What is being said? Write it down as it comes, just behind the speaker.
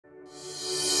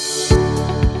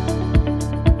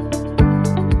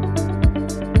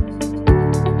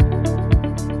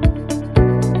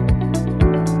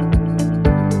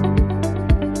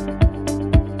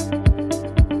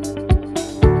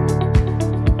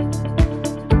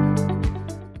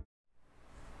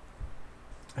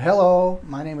Hello,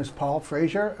 my name is Paul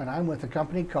Fraser, and I'm with a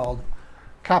company called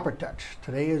CopperTouch.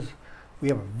 Today we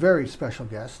have a very special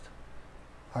guest,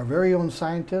 our very own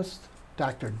scientist,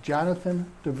 Dr.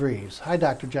 Jonathan DeVries. Hi,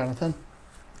 Dr. Jonathan.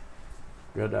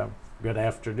 Good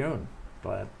afternoon.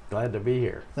 Glad to be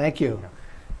here. Thank you.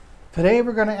 Today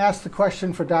we're going to ask the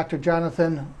question for Dr.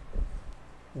 Jonathan,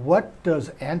 what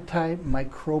does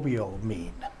antimicrobial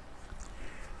mean?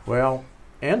 Well,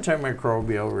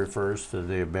 antimicrobial refers to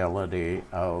the ability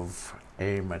of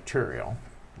a material,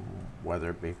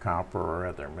 whether it be copper or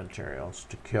other materials,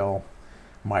 to kill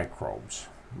microbes.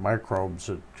 Microbes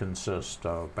that consist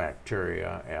of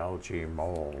bacteria, algae,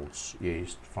 molds,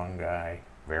 yeast, fungi,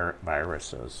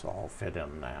 viruses, all fit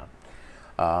in that.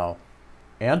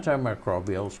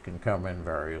 Antimicrobials can come in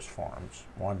various forms.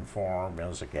 One form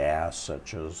is a gas,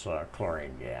 such as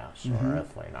chlorine gas or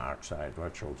ethylene oxide,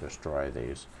 which will destroy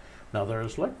these. Now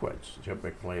there's liquids.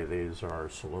 Typically these are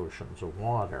solutions of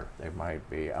water. They might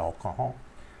be alcohol,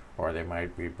 or they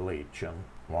might be bleach and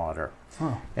water.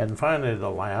 And finally, the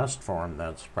last form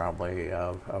that's probably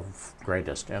of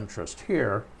greatest interest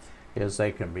here is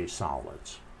they can be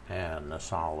solids. And the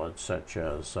solids such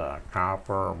as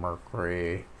copper,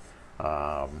 mercury,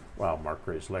 well,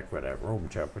 mercury is liquid at room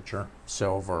temperature,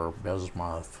 silver,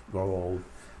 bismuth, gold,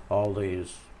 all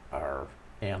these are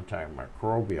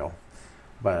antimicrobial.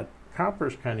 But copper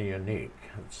is kind of unique.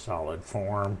 It's solid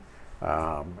form.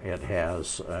 It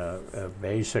has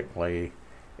basically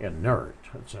inert.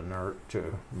 It's inert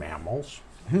to mammals,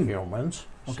 humans.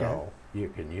 Okay. So you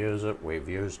can use it. We've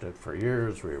used it for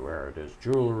years. We wear it as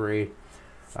jewelry.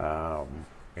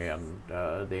 And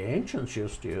the ancients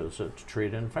used to use it to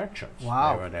treat infections.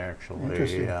 Wow. They would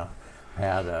actually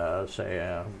had say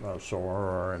a sore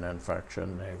or an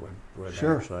infection, they would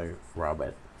actually rub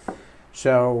it.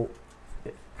 So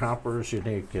copper is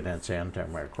unique in its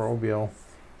antimicrobial,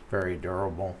 very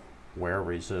durable, wear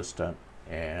resistant,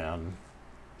 and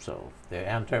so the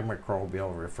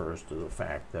antimicrobial refers to the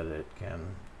fact that it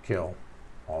can kill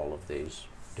all of these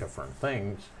different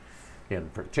things. In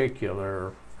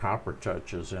particular,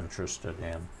 CopperTouch is interested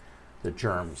in the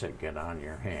germs that get on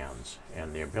your hands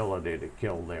and the ability to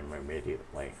kill them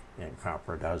immediately, and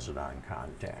copper does it on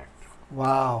contact.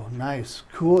 Wow, nice.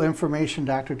 Cool information,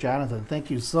 Dr. Jonathan.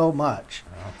 Thank you so much.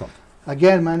 You're welcome.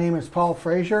 Again, my name is Paul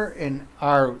Fraser, and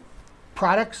our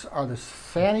products are the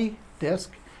Sani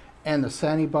Disc and the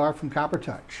Sani Bar from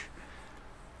CopperTouch.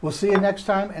 We'll see you next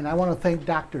time, and I want to thank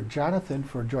Dr. Jonathan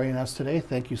for joining us today.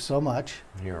 Thank you so much.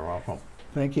 You're welcome.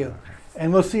 Thank you.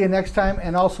 And we'll see you next time,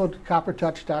 and also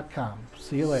CopperTouch.com.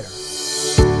 See you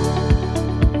later.